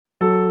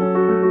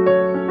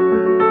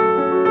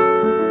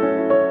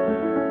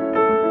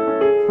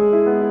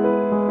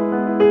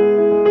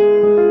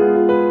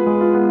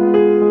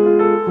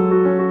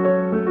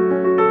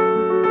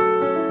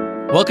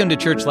Welcome to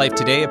Church Life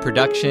Today, a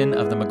production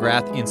of the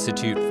McGrath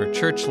Institute for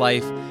Church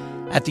Life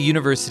at the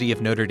University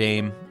of Notre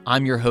Dame.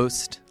 I'm your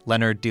host,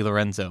 Leonard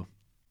DiLorenzo.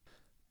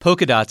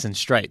 Polka dots and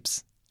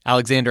stripes,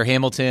 Alexander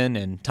Hamilton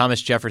and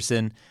Thomas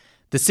Jefferson,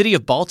 the city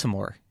of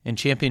Baltimore, and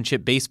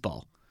championship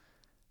baseball.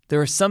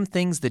 There are some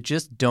things that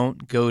just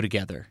don't go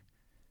together.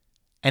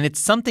 And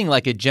it's something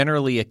like a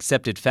generally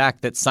accepted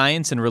fact that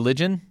science and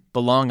religion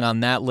belong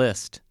on that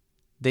list.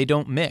 They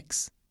don't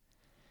mix.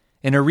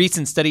 In a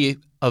recent study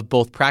of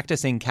both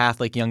practicing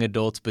Catholic young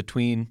adults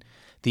between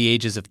the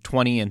ages of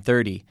 20 and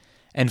 30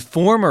 and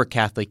former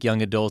Catholic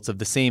young adults of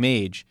the same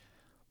age,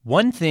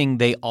 one thing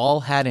they all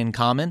had in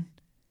common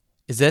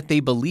is that they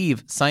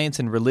believe science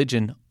and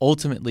religion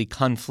ultimately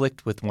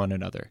conflict with one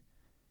another.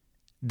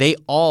 They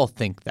all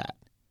think that.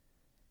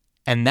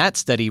 And that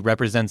study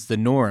represents the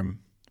norm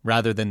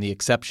rather than the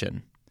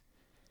exception.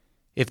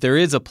 If there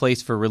is a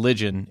place for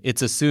religion,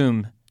 it's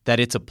assumed that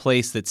it's a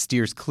place that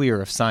steers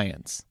clear of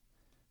science.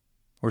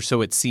 Or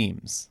so it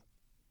seems.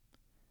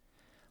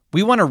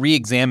 We want to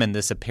re-examine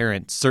this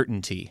apparent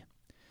certainty.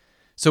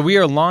 So we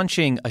are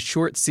launching a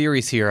short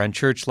series here on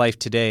Church Life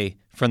Today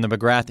from the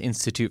McGrath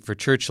Institute for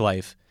Church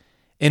Life,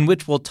 in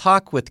which we'll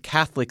talk with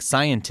Catholic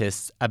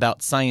scientists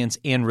about science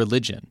and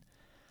religion,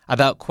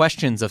 about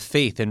questions of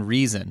faith and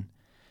reason,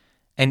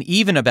 and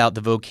even about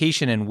the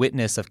vocation and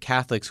witness of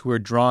Catholics who are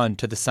drawn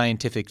to the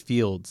scientific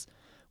fields,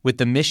 with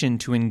the mission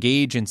to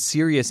engage in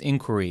serious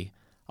inquiry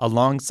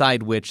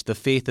alongside which the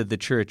faith of the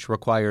Church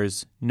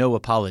requires no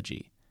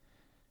apology.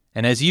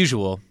 And as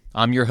usual,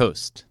 I'm your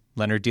host,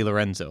 Leonard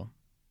DiLorenzo.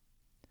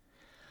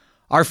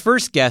 Our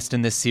first guest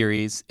in this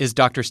series is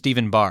Dr.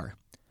 Stephen Barr,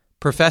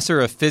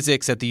 professor of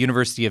physics at the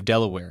University of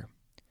Delaware.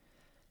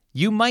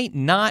 You might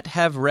not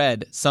have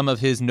read some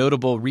of his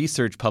notable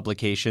research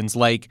publications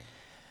like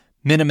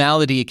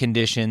Minimality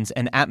Conditions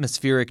and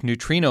Atmospheric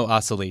Neutrino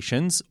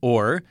Oscillations,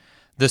 or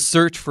The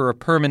Search for a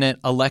Permanent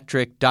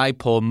Electric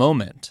Dipole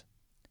Moment.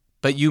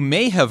 But you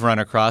may have run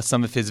across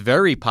some of his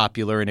very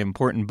popular and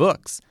important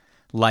books,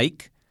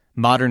 like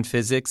Modern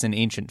Physics and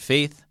Ancient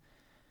Faith,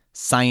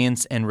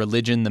 Science and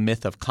Religion, the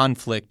Myth of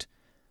Conflict,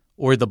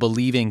 or The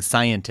Believing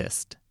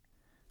Scientist.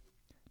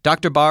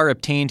 Dr. Barr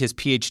obtained his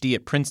PhD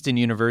at Princeton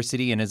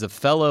University and is a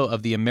fellow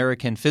of the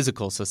American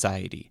Physical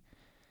Society.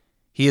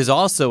 He is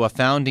also a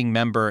founding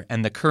member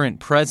and the current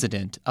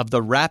president of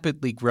the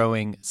rapidly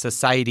growing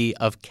Society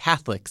of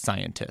Catholic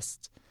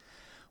Scientists,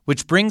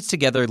 which brings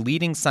together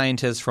leading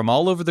scientists from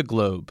all over the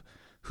globe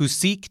who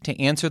seek to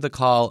answer the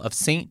call of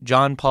St.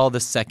 John Paul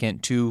II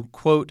to,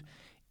 quote,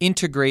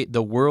 integrate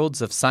the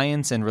worlds of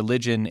science and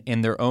religion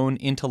in their own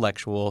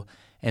intellectual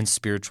and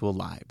spiritual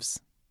lives.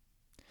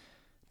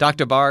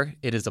 Dr. Barr,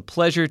 it is a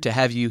pleasure to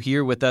have you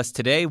here with us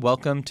today.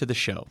 Welcome to the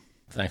show.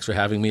 Thanks for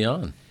having me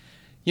on.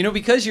 You know,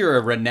 because you're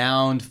a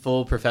renowned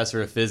full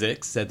professor of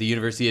physics at the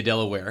University of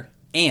Delaware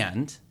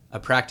and a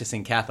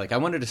practicing Catholic, I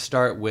wanted to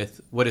start with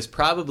what is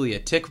probably a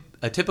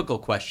typical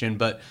question,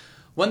 but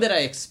one that I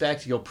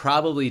expect you'll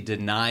probably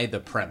deny the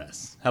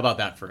premise. How about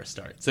that for a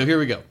start? So here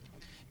we go.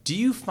 Do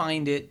you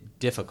find it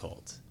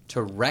difficult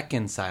to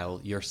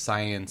reconcile your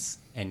science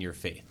and your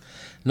faith?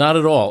 Not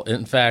at all.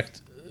 In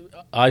fact,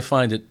 I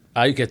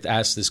get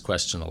asked this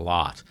question a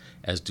lot,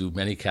 as do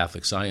many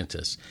Catholic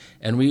scientists.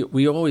 And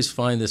we always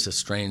find this a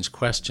strange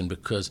question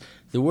because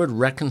the word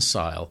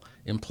reconcile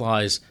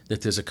implies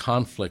that there's a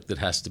conflict that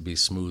has to be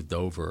smoothed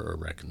over or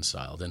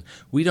reconciled. And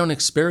we don't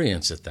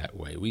experience it that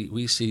way.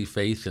 We see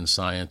faith and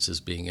science as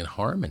being in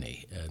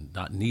harmony and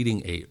not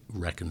needing a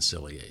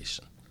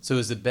reconciliation. So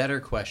is the better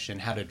question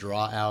how to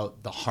draw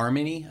out the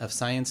harmony of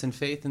science and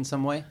faith in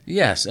some way?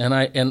 Yes,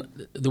 and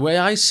the way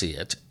I see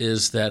it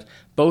is that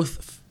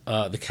both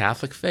the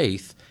Catholic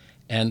faith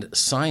and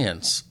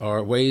science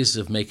are ways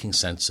of making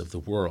sense of the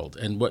world.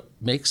 And what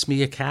makes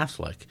me a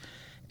Catholic,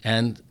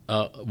 and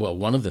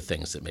one of the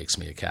things that makes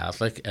me a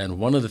Catholic, and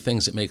one of the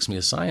things that makes me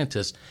a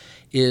scientist,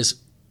 is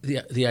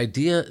the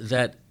idea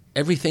that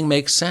everything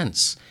makes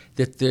sense,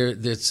 that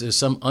there's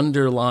some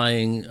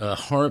underlying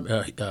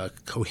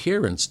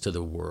coherence to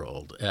the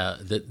world,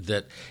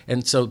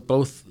 and so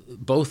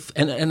both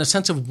and a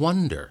sense of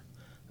wonder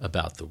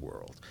about the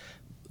world.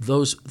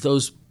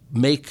 Those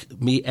make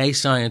me a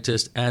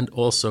scientist and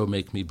also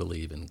make me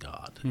believe in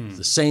God.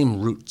 The same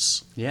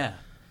roots. Yeah.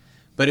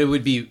 But it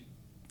would be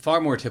far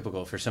more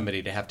typical for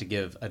somebody to have to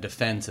give a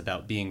defense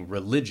about being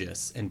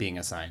religious and being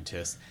a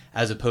scientist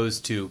as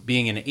opposed to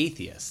being an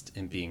atheist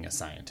and being a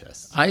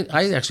scientist. I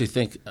actually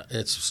think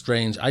it's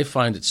strange. I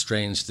find it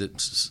strange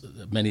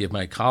that many of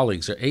my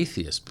colleagues are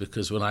atheists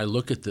because when I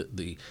look at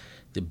the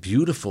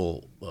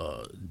beautiful,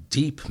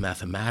 deep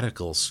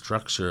mathematical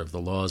structure of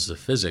the laws of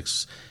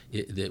physics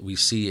that we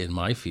see in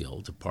my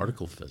field, of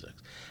particle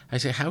physics, I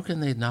say, how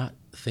can they not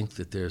think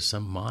that there's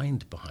some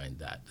mind behind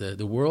that?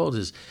 The world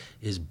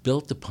is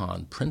built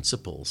upon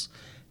principles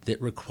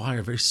that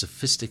require very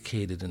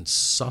sophisticated and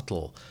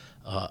subtle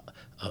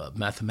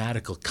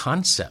mathematical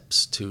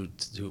concepts to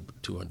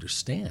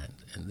understand,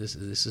 and this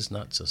is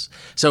not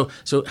so.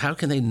 So how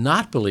can they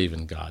not believe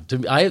in God?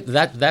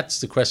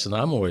 That's the question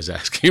I'm always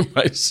asking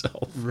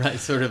myself. Right,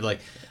 sort of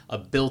like a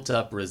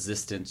built-up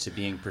resistance to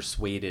being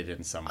persuaded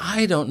in some way.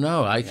 I don't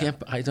know. I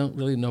don't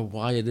really know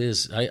why it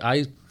is.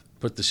 I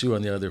put the shoe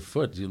on the other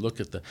foot. You look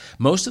at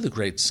most of the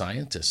great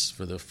scientists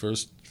for the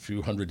first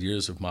few hundred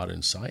years of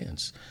modern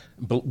science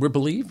were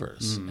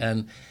believers.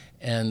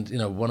 And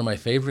one of my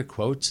favorite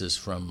quotes is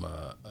from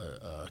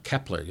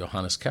Kepler,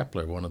 Johannes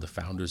Kepler, one of the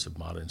founders of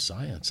modern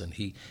science. And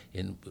he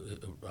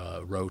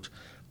wrote,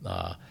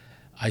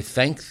 I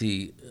thank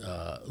thee,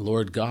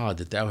 Lord God,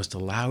 that thou hast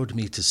allowed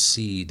me to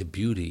see the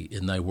beauty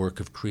in thy work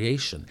of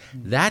creation.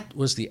 That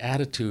was the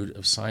attitude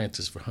of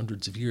scientists for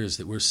hundreds of years,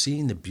 that we're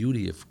seeing the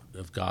beauty of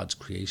God's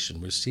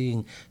creation. We're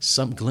seeing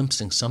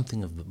glimpsing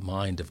something of the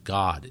mind of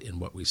God in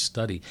what we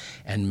study.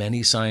 And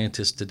many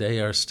scientists today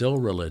are still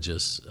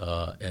religious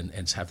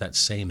and have that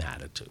same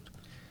attitude.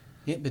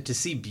 Yeah, but to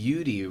see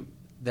beauty,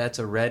 that's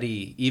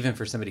already, even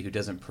for somebody who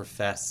doesn't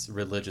profess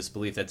religious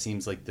belief, that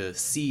seems like the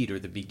seed or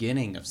the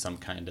beginning of some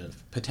kind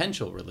of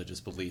potential religious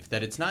belief,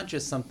 that it's not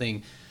just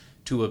something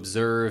to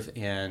observe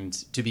and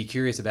to be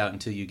curious about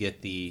until you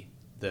get the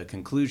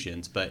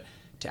conclusions, but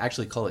to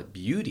actually call it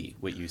beauty,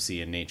 what you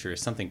see in nature,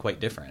 is something quite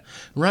different.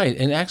 Right.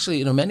 And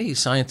actually, many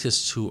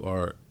scientists who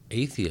are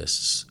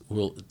atheists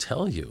will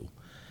tell you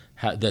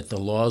that the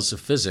laws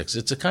of physics,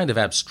 it's a kind of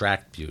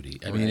abstract beauty.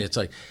 I mean, it's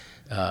like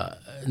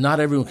not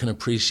everyone can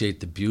appreciate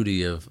the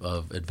beauty of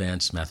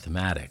advanced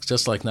mathematics,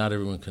 just like not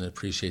everyone can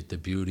appreciate the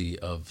beauty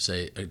of,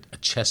 say, a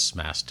chess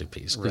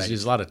masterpiece, because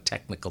there's a lot of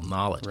technical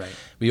knowledge. Right.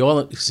 We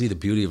all see the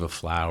beauty of a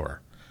flower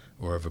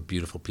or of a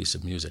beautiful piece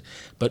of music.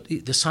 But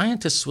the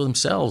scientists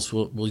themselves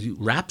will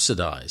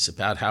rhapsodize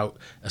about how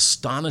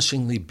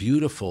astonishingly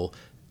beautiful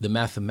the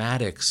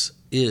mathematics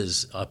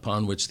is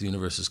upon which the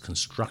universe is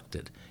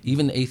constructed.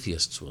 Even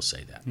atheists will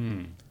say that.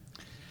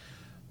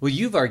 Well,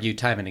 you've argued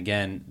time and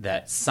again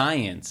that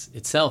science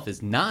itself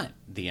is not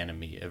the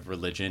enemy of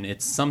religion.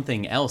 It's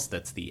something else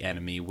that's the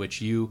enemy,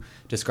 which you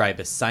describe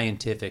as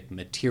scientific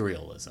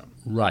materialism.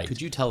 Right.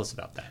 Could you tell us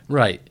about that?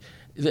 Right.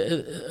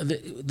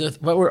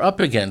 What we're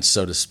up against,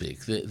 so to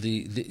speak, there's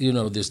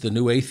the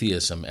new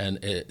atheism, and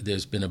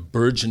there's been a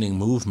burgeoning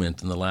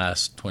movement in the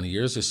last 20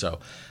 years or so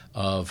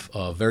of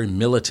very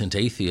militant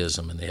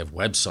atheism, and they have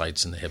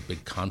websites and they have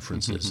big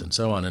conferences and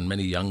so on, and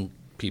many young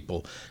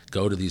people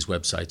go to these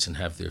websites and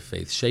have their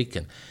faith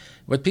shaken.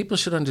 What people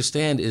should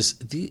understand is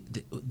the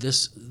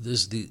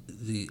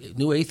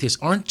new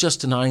atheists aren't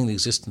just denying the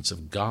existence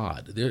of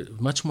God. They're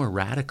much more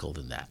radical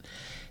than that.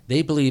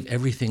 They believe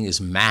everything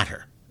is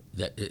matter.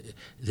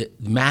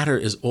 That matter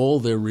is all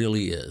there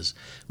really is,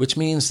 which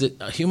means that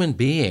a human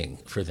being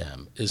for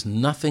them is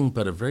nothing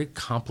but a very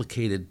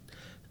complicated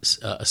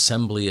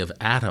assembly of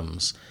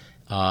atoms,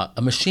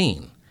 a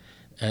machine.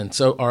 And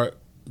so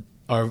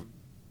our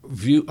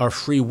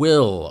free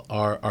will,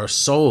 our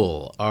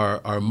soul,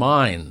 our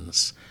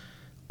minds,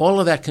 all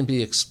of that can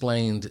be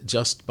explained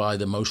just by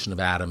the motion of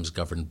atoms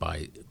governed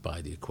by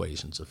the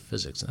equations of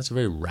physics. And that's a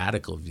very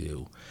radical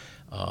view.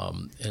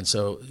 And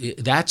so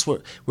that's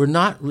what we're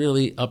not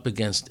really up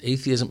against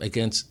atheism,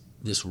 against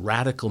this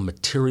radical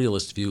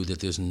materialist view that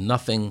there's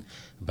nothing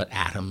but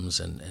atoms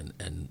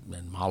and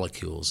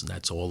molecules, and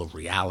that's all of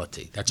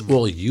reality. That's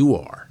all you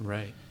are.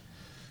 Right.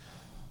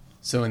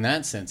 So in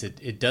that sense,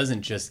 it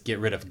doesn't just get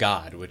rid of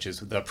God, which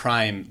is the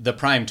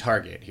prime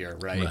target here,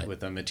 right?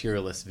 With a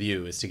materialist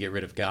view is to get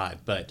rid of God,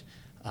 but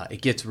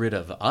it gets rid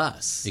of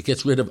us. It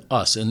gets rid of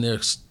us, and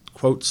there's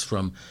quotes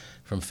from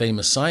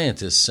famous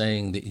scientists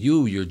saying that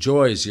your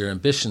joys, your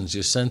ambitions,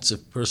 your sense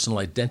of personal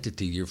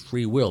identity, your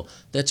free will,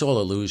 that's all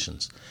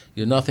illusions.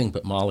 You're nothing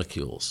but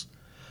molecules.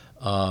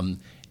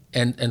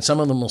 And some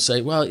of them will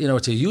say, well,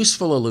 it's a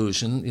useful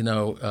illusion.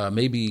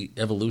 Maybe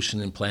evolution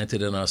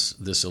implanted in us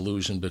this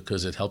illusion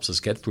because it helps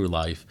us get through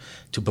life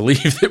to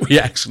believe that we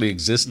actually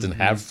exist and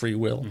have free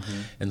will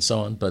and so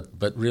on. But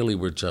really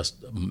we're just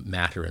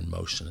matter in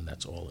motion, and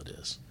that's all it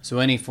is. So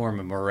any form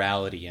of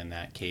morality in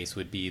that case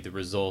would be the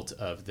result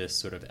of this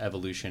sort of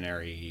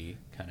evolutionary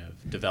kind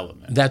of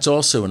development. That's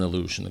also an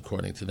illusion,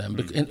 according to them.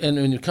 And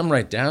when you come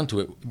right down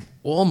to it,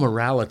 all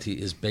morality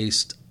is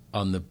based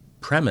on the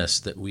premise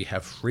that we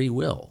have free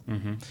will.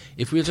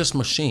 If we're just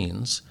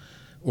machines,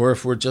 or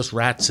if we're just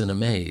rats in a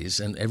maze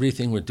and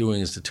everything we're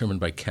doing is determined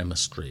by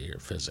chemistry or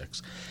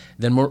physics,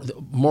 then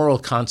moral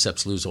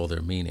concepts lose all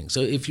their meaning.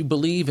 So if you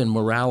believe in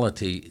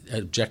morality,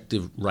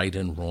 objective right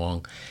and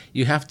wrong,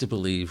 you have to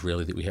believe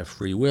really that we have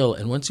free will.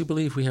 And once you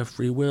believe we have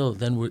free will,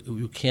 then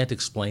you can't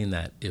explain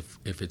that if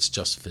it's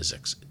just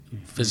physics.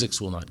 Physics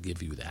will not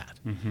give you that.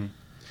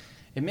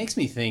 It makes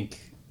me think,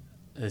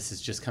 this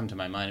has just come to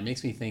my mind, it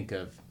makes me think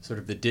of sort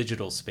of the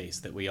digital space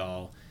that we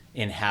all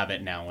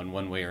inhabit now in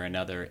one way or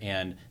another,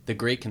 and the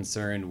great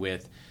concern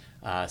with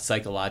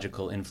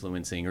psychological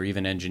influencing or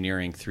even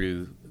engineering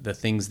through the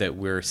things that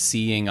we're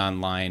seeing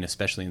online,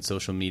 especially in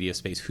social media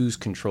space, who's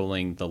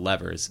controlling the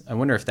levers. I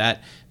wonder if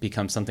that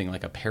becomes something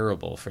like a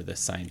parable for this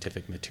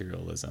scientific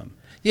materialism.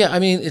 Yeah, I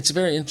mean, it's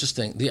very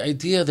interesting. The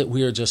idea that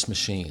we are just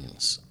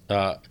machines,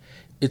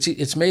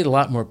 it's made a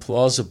lot more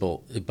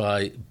plausible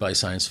by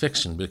science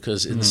fiction,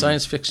 because in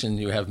science fiction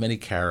you have many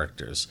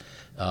characters.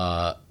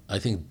 I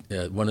think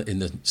one of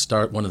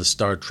the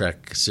Star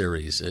Trek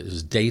series.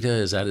 Is Data,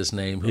 is that his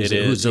name?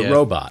 Who's a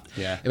robot.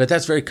 Yeah. But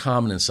that's very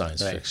common in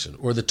science fiction.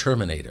 Or the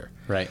Terminator.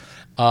 Right.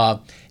 And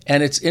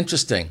it's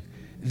interesting.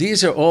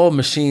 These are all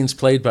machines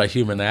played by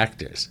human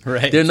actors.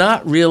 Right. They're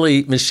not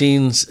really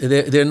machines.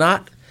 They're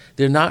not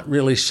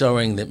really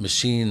showing that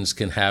machines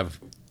can have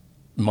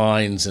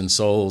minds and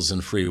souls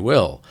and free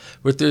will.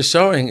 What they're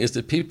showing is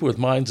that people with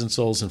minds and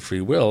souls and free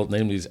will,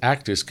 namely these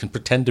actors, can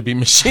pretend to be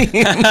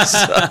machines.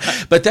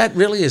 But that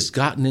really has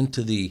gotten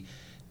into the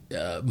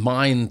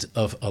mind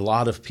of a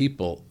lot of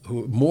people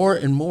who more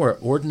and more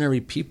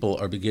ordinary people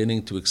are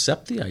beginning to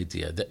accept the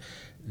idea that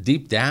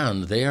deep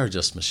down they are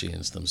just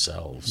machines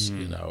themselves,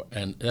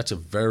 and that's a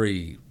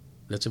very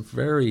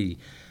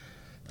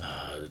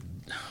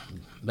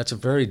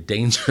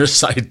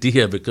dangerous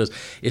idea, because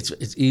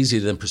it's easy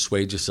to then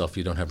persuade yourself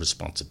you don't have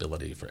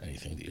responsibility for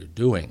anything that you're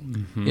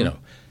doing.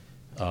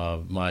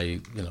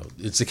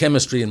 It's the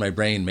chemistry in my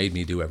brain made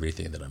me do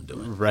everything that I'm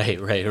doing. Right.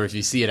 Or if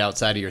you see it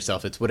outside of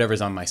yourself, it's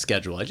whatever's on my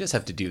schedule. I just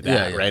have to do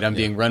that, right? I'm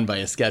being run by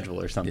a schedule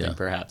or something,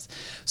 perhaps.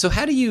 So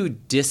how do you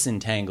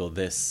disentangle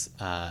this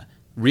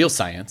real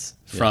science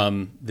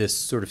from this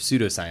sort of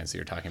pseudoscience that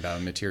you're talking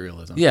about,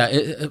 materialism?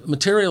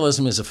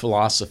 Materialism is a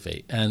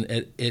philosophy,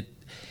 and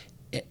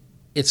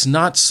it's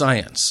not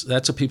science.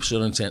 That's what people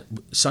should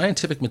understand.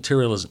 Scientific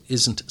materialism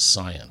isn't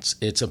science.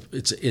 It's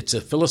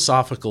a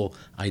philosophical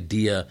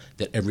idea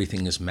that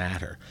everything is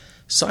matter.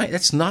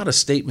 That's not a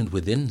statement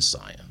within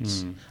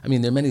science. I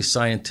mean, there are many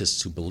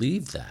scientists who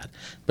believe that,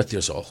 but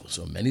there's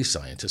also many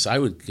scientists, I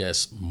would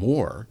guess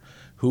more,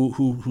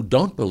 who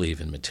don't believe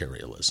in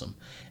materialism.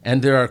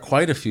 And there are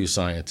quite a few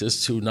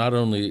scientists who not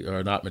only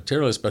are not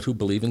materialists, but who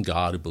believe in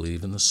God, who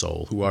believe in the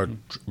soul, who are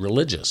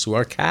religious, who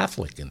are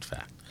Catholic, in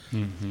fact.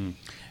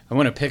 I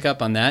want to pick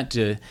up on that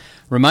to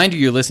remind you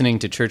you're listening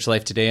to Church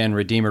Life Today on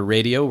Redeemer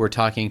Radio. We're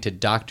talking to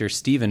Dr.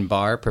 Stephen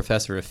Barr,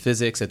 professor of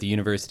physics at the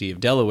University of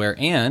Delaware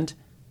and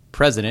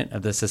president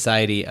of the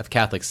Society of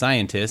Catholic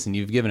Scientists, and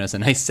you've given us a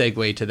nice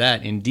segue to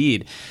that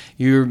indeed.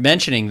 You're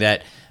mentioning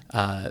that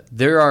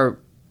there are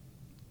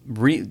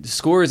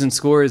scores and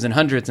scores and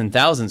hundreds and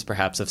thousands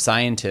perhaps of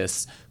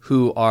scientists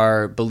who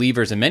are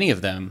believers, and many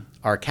of them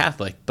are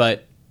Catholic,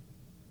 but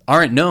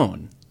aren't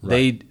known.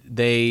 Right.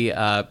 They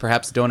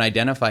perhaps don't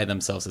identify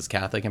themselves as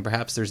Catholic, and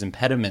perhaps there's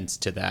impediments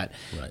to that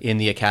in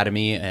the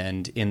academy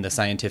and in the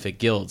scientific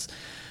guilds.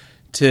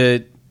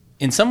 To,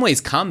 in some ways,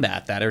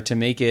 combat that, or to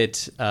make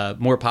it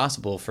more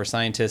possible for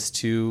scientists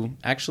to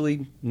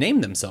actually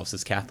name themselves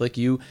as Catholic,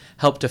 you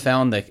helped to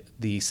found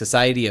the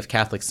Society of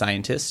Catholic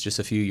Scientists just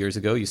a few years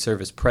ago. You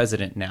serve as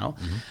president now.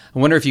 I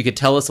wonder if you could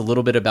tell us a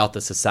little bit about the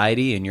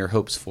society and your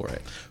hopes for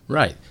it.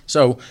 Right.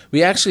 So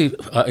we actually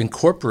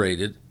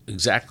incorporated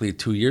exactly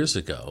 2 years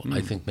ago, I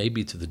think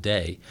maybe to the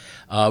day.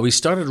 We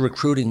started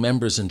recruiting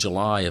members in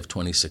July of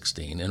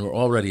 2016, and we're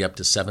already up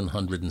to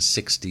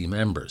 760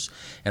 members.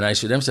 And I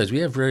should emphasize, we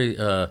have very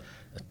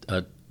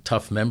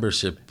tough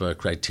membership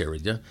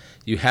criteria.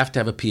 You have to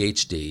have a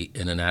PhD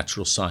in a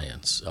natural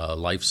science,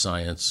 life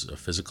science,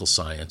 physical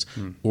science,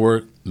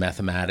 or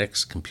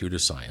mathematics, computer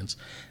science.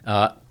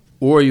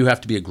 Or you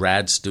have to be a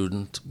grad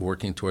student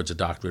working towards a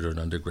doctorate or an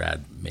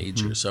undergrad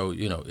major. So,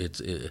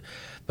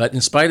 but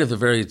in spite of the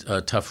very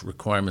tough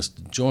requirements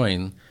to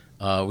join,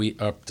 we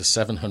are up to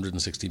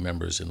 760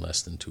 members in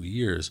less than 2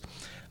 years.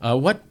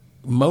 What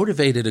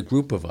motivated a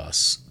group of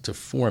us to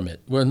form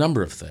it were a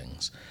number of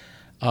things.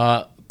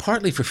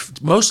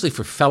 Mostly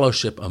for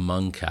fellowship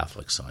among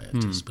Catholic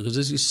scientists, because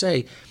as you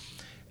say,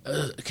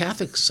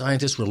 Catholic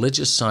scientists,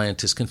 religious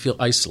scientists can feel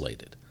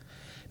isolated.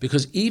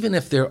 Because even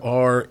if there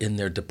are in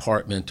their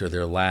department or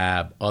their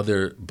lab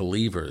other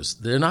believers,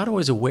 they're not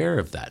always aware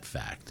of that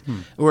fact.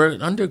 Or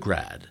an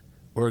undergrad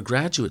or a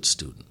graduate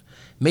student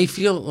may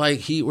feel like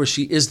he or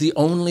she is the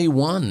only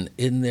one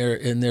in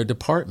their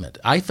department.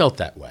 I felt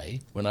that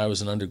way when I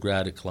was an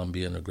undergrad at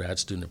Columbia and a grad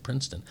student at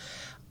Princeton.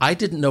 I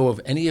didn't know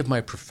of any of my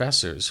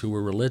professors who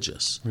were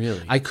religious.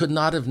 Really? I could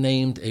not have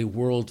named a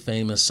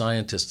world-famous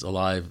scientist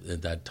alive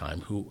at that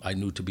time who I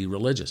knew to be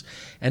religious.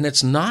 And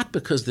it's not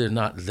because they're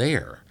not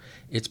there.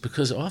 It's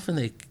because often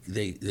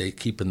they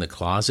keep in the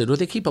closet, or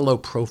they keep a low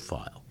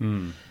profile,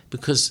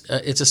 because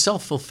it's a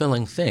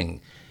self-fulfilling thing.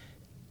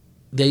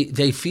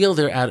 They feel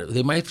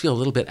they might feel a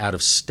little bit out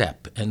of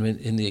step, and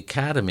in the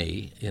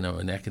academy, in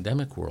the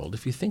academic world,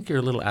 if you think you're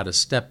a little out of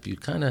step, you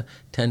kind of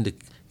tend to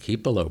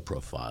keep a low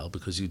profile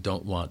because you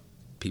don't want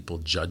people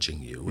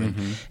judging you,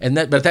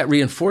 but that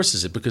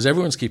reinforces it because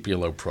everyone's keeping a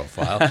low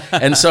profile.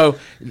 And so,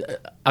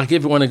 I'll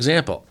give you one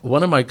example.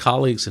 One of my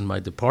colleagues in my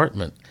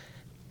department.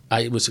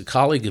 I was a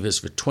colleague of his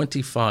for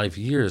 25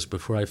 years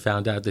before I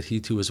found out that he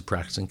too was a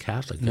practicing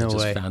Catholic. No I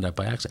just way. found out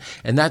by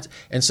accident.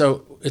 And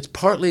so it's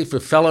partly for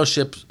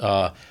fellowship.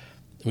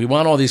 We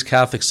want all these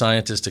Catholic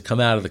scientists to come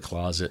out of the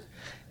closet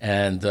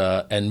and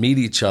meet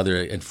each other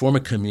and form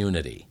a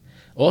community.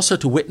 Also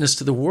to witness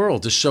to the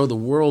world, to show the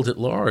world at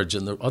large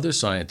and the other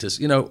scientists,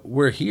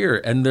 we're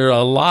here, and there are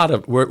a lot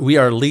of, we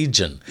are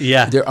legion.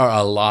 Yeah. There are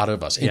a lot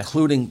of us,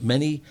 including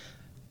many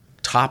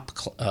top,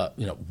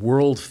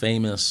 world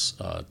famous,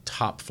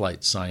 top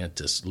flight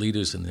scientists,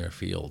 leaders in their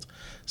field.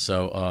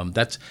 So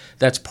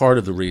that's part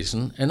of the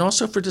reason, and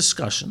also for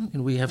discussion.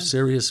 We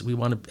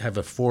want to have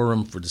a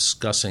forum for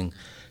discussing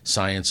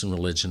science and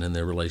religion and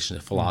their relation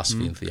to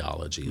philosophy and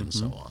theology and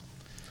so on.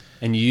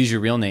 And you use your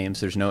real names.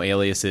 There's no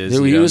aliases.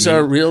 We use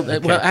our real. Okay.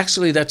 Well,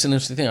 actually, that's an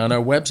interesting thing. On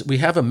our website, we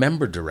have a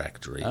member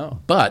directory,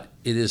 but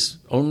it is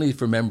only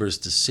for members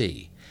to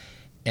see,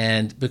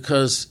 and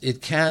because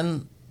it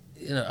can,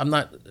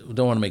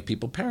 don't want to make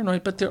people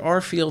paranoid, but there are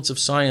fields of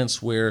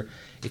science where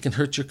it can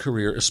hurt your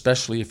career,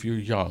 especially if you're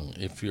young,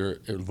 if you're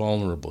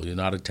vulnerable, you're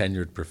not a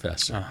tenured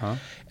professor,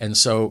 and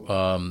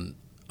so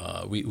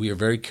we are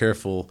very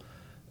careful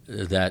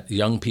that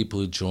young people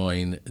who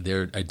join,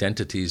 their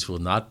identities will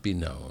not be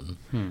known,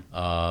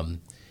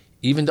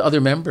 even to other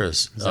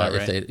members. Is that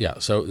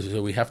right?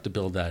 So we have to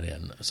build that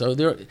in.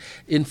 So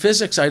in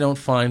physics, I don't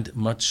find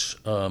much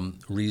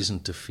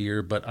reason to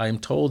fear, but I'm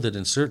told that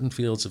in certain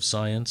fields of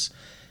science,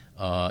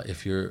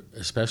 if you're,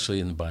 especially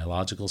in the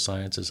biological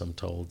sciences, I'm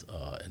told,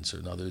 and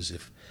certain others,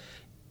 if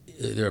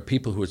there are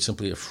people who are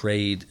simply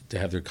afraid to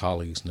have their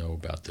colleagues know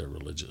about their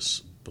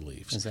religious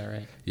beliefs. Is that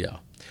right? Yeah.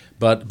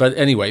 But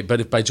anyway,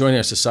 if by joining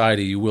our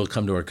society, you will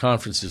come to our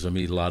conferences and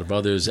meet a lot of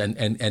others, and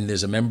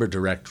there's a member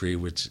directory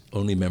which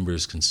only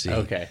members can see.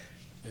 Okay.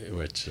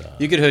 Which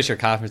you could host your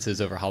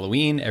conferences over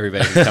Halloween.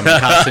 Everybody can come in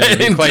costume. It'd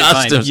be quite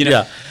fun.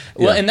 Yeah.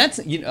 Well, and that's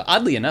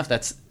oddly enough,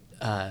 that's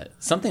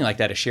something like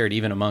that is shared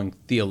even among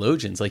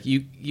theologians. Like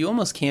you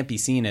almost can't be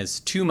seen as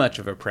too much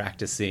of a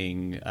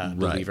practicing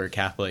believer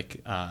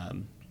Catholic.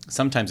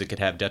 Sometimes it could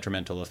have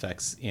detrimental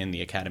effects in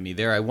the academy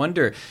there. I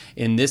wonder,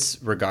 in this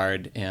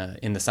regard,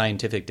 in the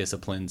scientific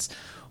disciplines,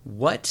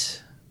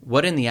 what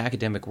in the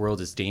academic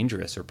world is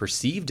dangerous or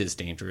perceived as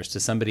dangerous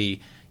to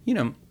somebody,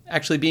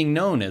 actually being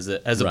known as a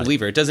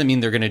believer? It doesn't mean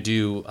they're going to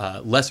do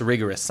less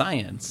rigorous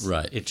science.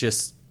 Right. It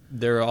just,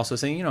 they're also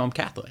saying, I'm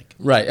Catholic.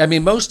 Right. I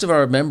mean, most of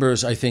our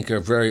members, I think, are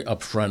very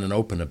upfront and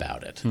open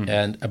about it.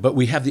 But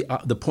we have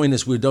the point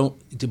is,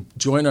 to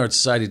join our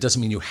society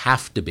doesn't mean you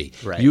have to be.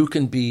 Right. You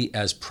can be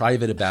as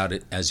private about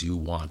it as you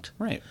want.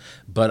 Right.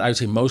 But I would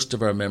say most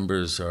of our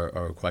members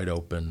are quite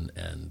open,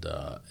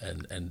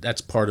 and that's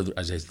part of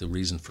the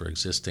reason for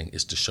existing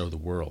is to show the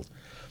world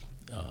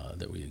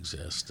that we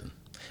exist, and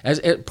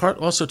as part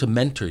also to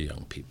mentor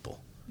young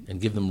people and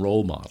give them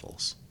role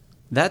models.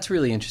 That's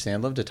really interesting. I'd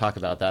love to talk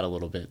about that a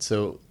little bit.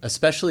 So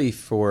especially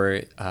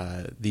for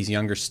these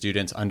younger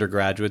students,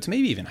 undergraduates,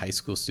 maybe even high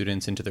school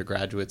students into their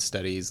graduate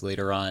studies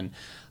later on,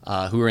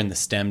 who are in the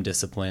STEM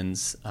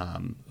disciplines,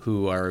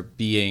 who are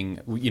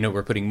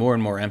we're putting more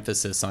and more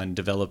emphasis on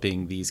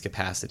developing these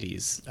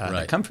capacities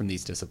that come from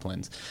these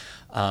disciplines.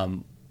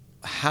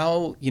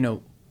 How,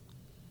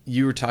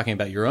 you were talking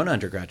about your own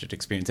undergraduate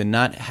experience and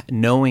not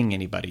knowing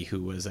anybody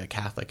who was a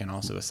Catholic and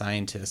also a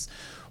scientist.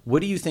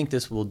 What do you think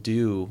this will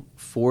do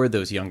for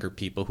those younger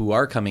people who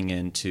are coming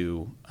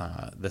into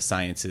the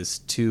sciences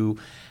to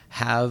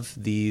have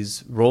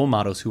these role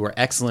models who are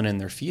excellent in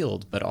their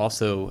field, but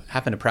also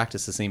happen to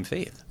practice the same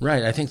faith?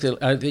 Right. I think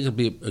it'll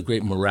be a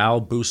great morale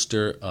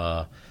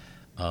booster.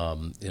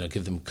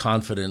 Give them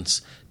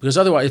confidence. Because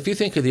otherwise, if you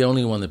think you're the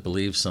only one that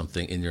believes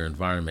something in your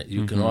environment,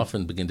 you can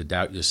often begin to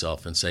doubt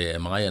yourself and say,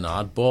 am I an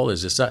oddball?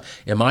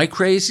 Am I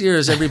crazy or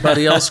is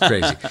everybody else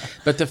crazy?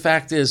 But the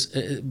fact is,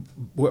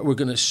 what we're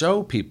going to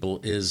show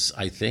people is,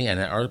 I think, and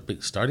are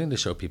starting to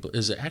show people,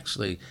 is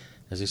actually,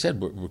 as I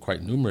said, we're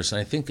quite numerous. And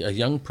I think a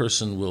young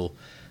person will,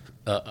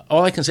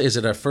 all I can say is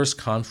at our first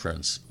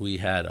conference, we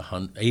had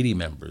 80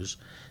 members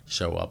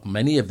show up,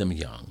 many of them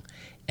young.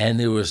 And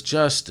there was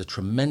just a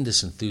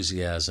tremendous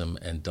enthusiasm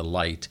and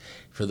delight.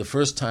 For the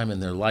first time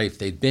in their life,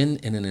 they'd been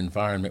in an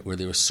environment where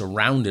they were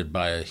surrounded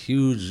by a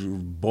huge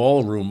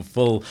ballroom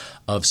full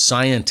of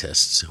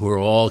scientists who were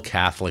all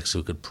Catholics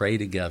who could pray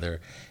together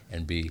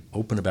and be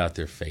open about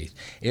their faith.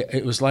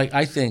 It was like,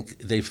 I think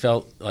they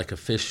felt like a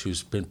fish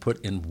who's been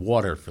put in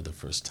water for the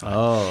first time.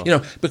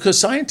 Oh. Because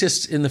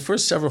scientists in the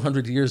first several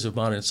hundred years of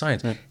modern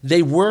science,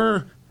 they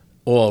were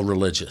all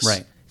religious.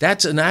 Right.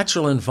 That's a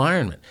natural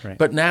environment. Right.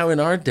 But now in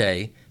our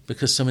day,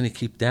 because so many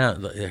keep their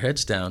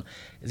heads down,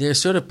 they're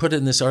sort of put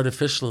in this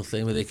artificial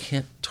thing where they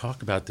can't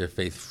talk about their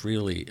faith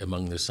freely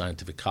among their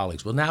scientific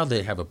colleagues. Well, now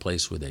they have a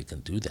place where they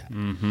can do that.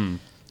 Mm-hmm.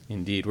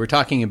 Indeed. We're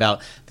talking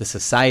about the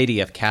Society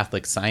of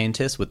Catholic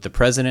Scientists with the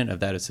president of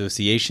that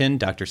association,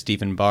 Dr.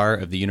 Stephen Barr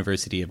of the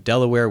University of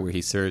Delaware, where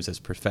he serves as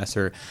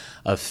professor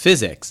of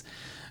physics.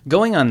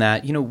 Going on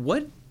that,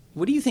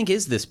 what do you think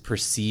is this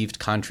perceived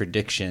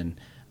contradiction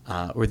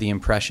or the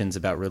impressions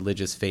about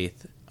religious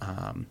faith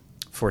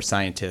for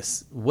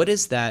scientists? What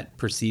is that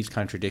perceived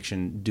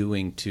contradiction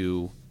doing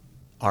to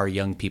our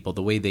young people,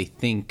 the way they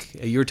think?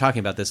 You were talking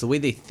about this, the way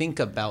they think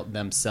about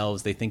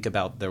themselves, they think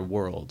about their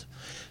world.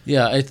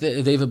 Yeah,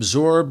 they've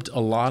absorbed a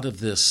lot of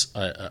these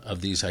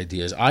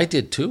ideas. I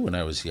did too when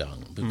I was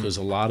young, because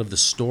a lot of the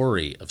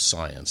story of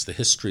science, the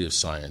history of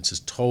science,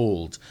 is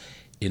told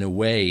in a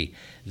way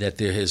that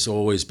there has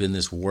always been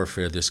this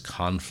warfare, this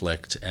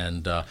conflict,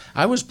 and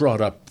I was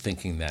brought up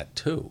thinking that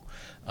too.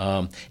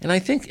 And I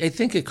think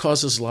it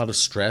causes a lot of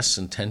stress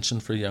and tension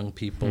for young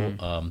people.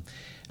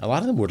 A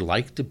lot of them would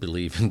like to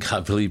believe in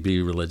God,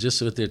 be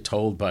religious, but they're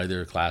told by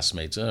their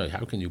classmates, "Oh,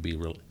 how can you be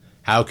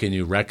how can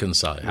you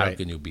reconcile? How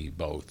can you be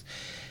both?"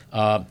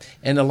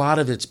 And a lot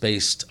of it's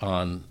based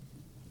on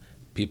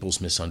people's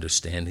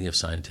misunderstanding of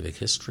scientific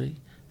history.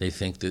 They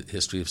think that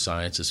history of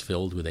science is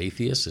filled with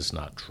atheists. It's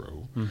not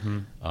true.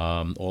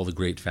 All the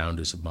great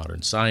founders of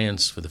modern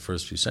science for the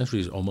first few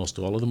centuries, almost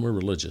all of them were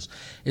religious.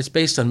 It's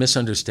based on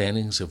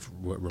misunderstandings of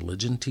what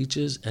religion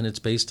teaches, and it's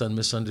based on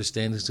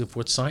misunderstandings of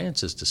what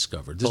science has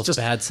discovered. Both just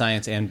bad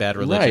science and bad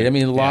religion. Right. I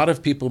mean, a lot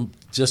of people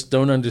just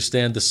don't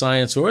understand the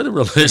science or the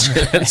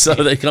religion, and so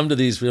they come to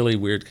these really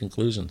weird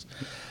conclusions.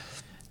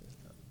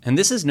 And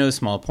this is no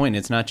small point.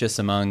 It's not just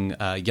among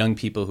young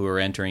people who are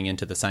entering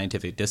into the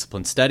scientific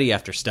discipline. Study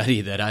after study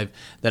that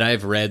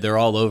I've read, they're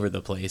all over the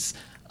place,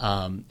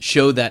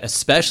 show that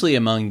especially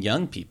among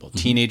young people,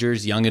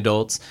 teenagers, young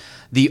adults,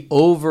 the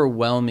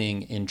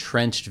overwhelming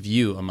entrenched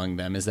view among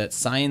them is that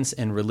science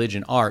and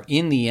religion are,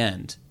 in the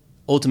end,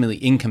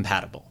 ultimately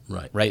incompatible.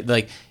 Right?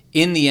 Like,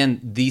 in the end,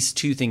 these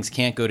two things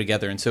can't go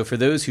together. And so for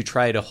those who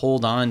try to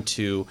hold on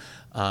to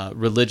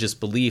religious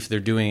belief, they're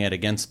doing it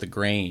against the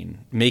grain,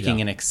 making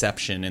an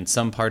exception in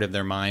some part of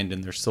their mind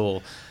and their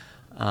soul.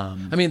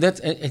 I mean,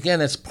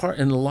 that's part.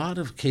 In a lot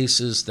of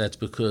cases, that's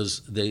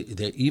because they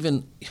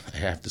even, I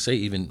have to say,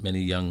 even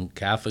many young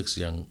Catholics,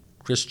 young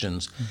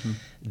Christians,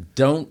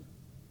 don't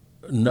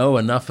know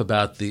enough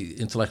about the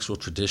intellectual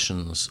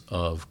traditions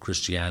of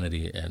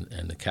Christianity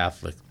and the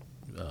Catholic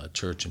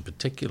Church in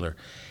particular,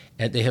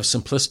 and they have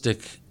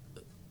simplistic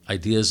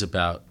ideas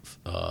about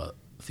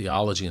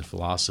theology and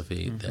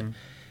philosophy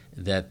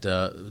that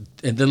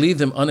and they leave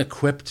them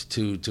unequipped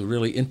to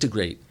really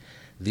integrate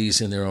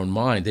these in their own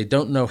mind. They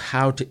don't know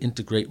how to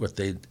integrate what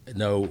they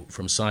know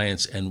from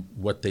science and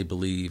what they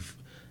believe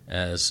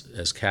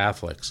as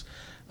Catholics.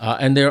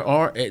 And there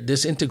are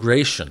this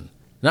integration,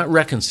 not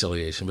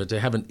reconciliation, but to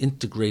have an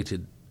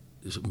integrated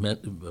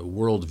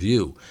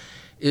worldview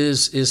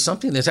is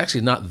something that's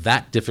actually not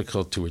that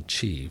difficult to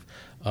achieve.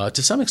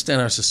 To some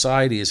extent, our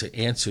society is an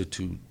answer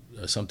to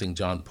something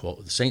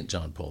St.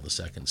 John Paul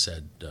II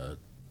said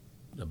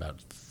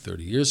about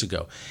 30 years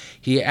ago.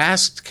 He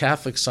asked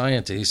Catholic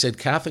scientists, he said,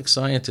 Catholic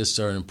scientists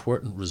are an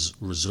important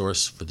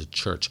resource for the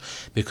Church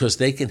because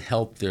they can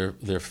help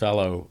their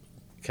fellow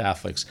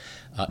Catholics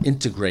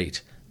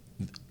integrate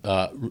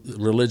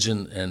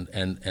religion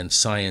and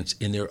science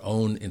in their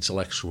own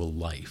intellectual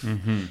life.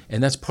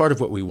 And that's part of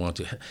what we want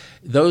to.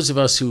 Those of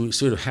us who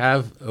sort of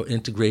have an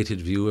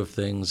integrated view of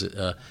things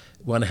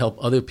want to help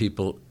other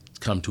people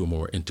come to a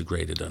more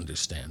integrated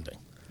understanding.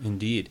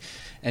 Indeed.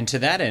 And to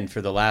that end,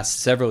 for the last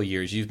several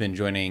years, you've been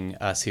joining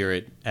us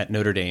here at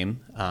Notre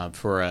Dame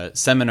for a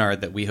seminar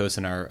that we host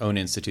in our own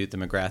institute, the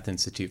McGrath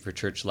Institute for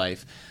Church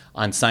Life,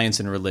 on science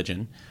and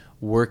religion,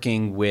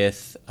 working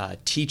with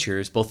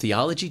teachers, both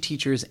theology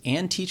teachers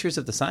and teachers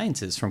of the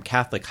sciences from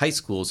Catholic high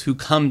schools who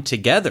come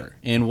together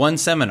in one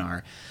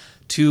seminar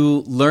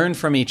to learn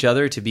from each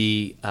other,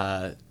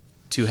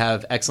 to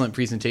have excellent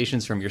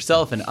presentations from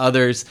yourself and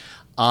others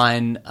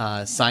on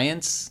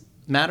science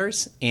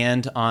matters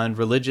and on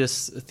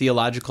religious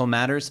theological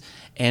matters,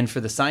 and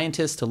for the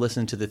scientists to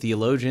listen to the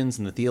theologians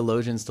and the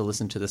theologians to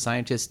listen to the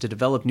scientists, to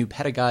develop new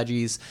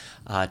pedagogies,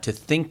 to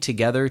think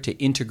together, to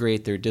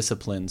integrate their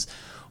disciplines.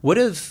 What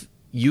have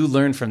you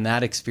learned from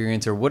that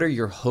experience, or what are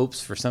your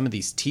hopes for some of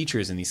these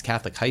teachers in these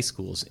Catholic high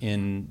schools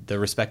in the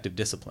respective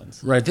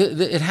disciplines? Right.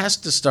 It has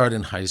to start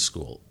in high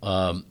school.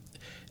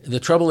 The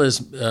trouble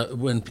is,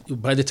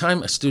 by the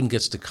time a student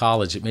gets to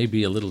college, it may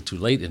be a little too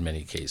late in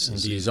many cases.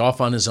 Indeed. He's off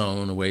on his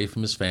own, away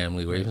from his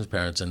family, away from his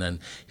parents, and then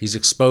he's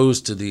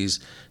exposed to these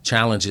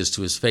challenges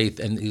to his faith,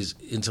 and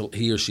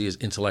he or she is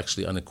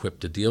intellectually unequipped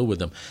to deal with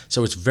them.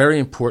 So it's very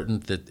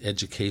important that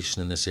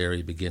education in this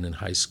area begin in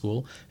high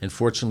school. And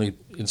fortunately,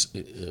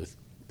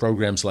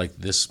 programs like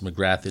this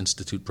McGrath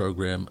Institute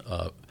program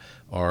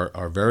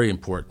are very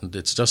important.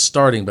 It's just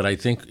starting, but I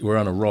think we're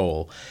on a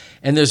roll.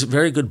 And there's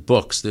very good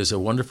books. There's a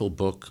wonderful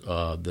book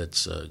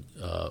that's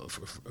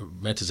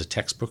meant as a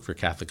textbook for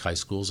Catholic high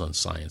schools on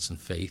science and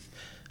faith,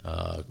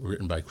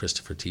 written by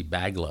Christopher T.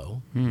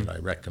 Baglow, that I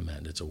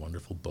recommend. It's a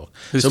wonderful book.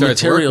 Who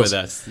starts work with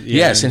us.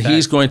 Yes, and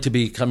he's going to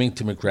be coming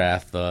to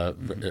McGrath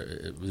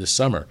this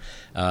summer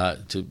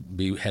to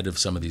be head of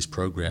some of these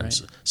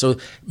programs. Right. So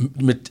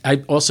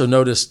I also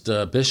noticed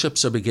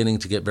bishops are beginning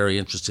to get very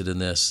interested in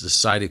this. The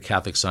Society of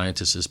Catholic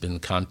Scientists has been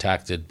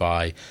contacted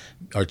by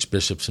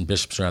archbishops and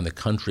bishops around the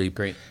country.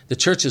 Great. The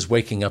Church is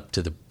waking up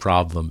to the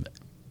problem,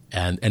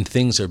 and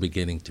things are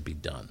beginning to be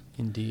done.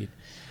 Indeed.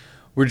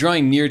 We're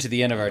drawing near to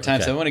the end of our time,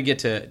 Okay. So I want to get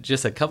to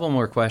just a couple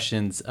more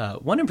questions.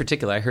 One in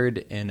particular, I heard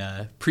in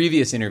a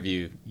previous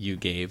interview you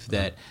gave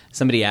that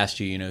somebody asked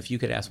you, if you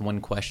could ask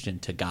one question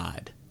to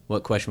God,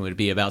 what question would it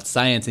be about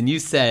science? And you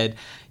said,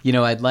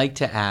 I'd like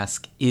to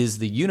ask, is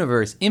the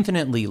universe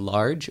infinitely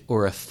large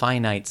or a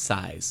finite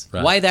size?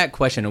 Right. Why that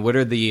question, and what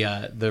are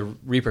the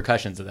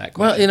repercussions of that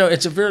question? Well,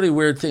 it's a very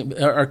weird thing.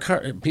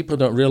 People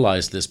don't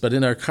realize this, but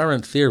in our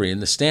current theory,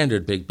 in the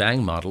standard Big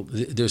Bang model,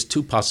 there's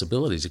two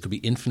possibilities. It could be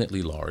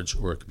infinitely large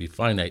or it could be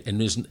finite.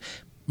 And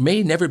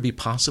may never be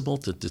possible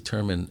to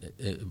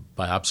determine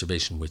by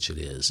observation which it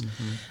is.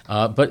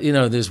 Mm-hmm. But,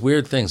 there's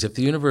weird things. If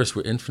the universe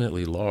were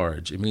infinitely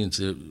large, it means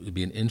there would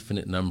be an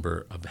infinite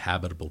number of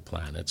habitable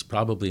planets,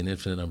 probably an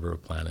infinite number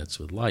of planets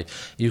with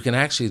life.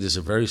 There's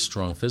a very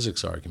strong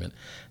physics argument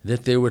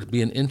that there would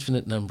be an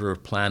infinite number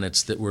of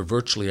planets that were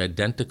virtually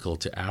identical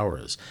to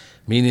ours,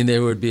 meaning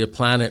there would be a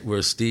planet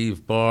where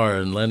Steve Barr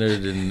and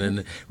Leonard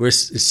and we're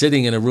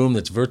sitting in a room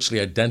that's virtually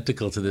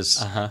identical to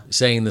this,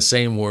 saying the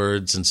same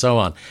words and so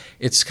on.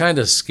 It's kind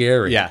of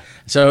scary. Yeah.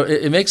 So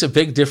it makes a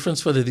big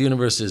difference whether the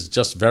universe is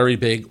just very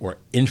big or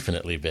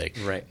infinitely big.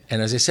 Right.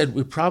 And as I said,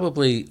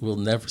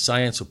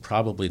 science will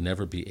probably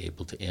never be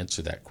able to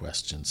answer that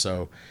question.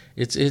 So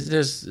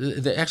there's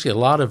actually a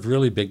lot of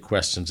really big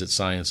questions that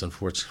science,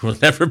 unfortunately,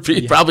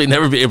 will probably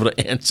never be able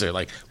to answer,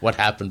 like what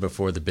happened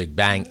before the Big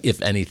Bang,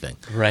 if anything.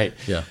 Right.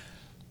 Yeah.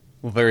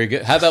 Well, very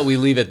good. How about we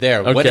leave it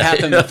there? Okay. What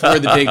happened before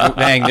the Big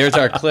Bang? There's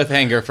our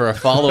cliffhanger for a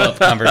follow-up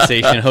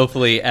conversation,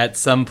 hopefully at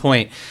some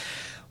point.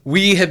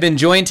 We have been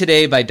joined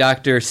today by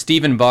Dr.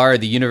 Stephen Barr,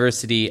 the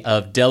University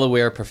of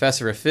Delaware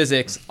professor of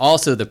physics,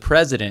 also the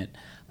president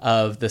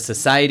of the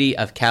Society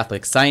of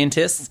Catholic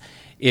Scientists.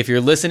 If you're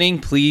listening,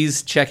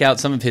 please check out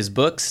some of his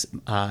books.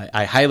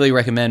 I highly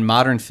recommend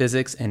Modern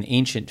Physics and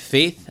Ancient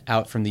Faith,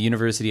 out from the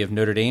University of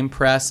Notre Dame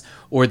Press,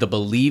 or The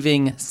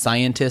Believing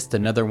Scientist,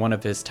 another one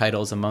of his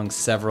titles among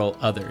several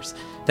others.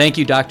 Thank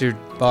you, Dr.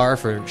 Barr,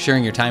 for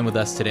sharing your time with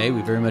us today.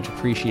 We very much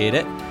appreciate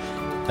it.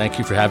 Thank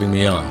you for having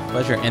me on.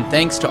 Pleasure. And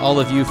thanks to all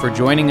of you for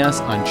joining us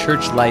on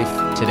Church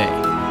Life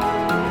Today.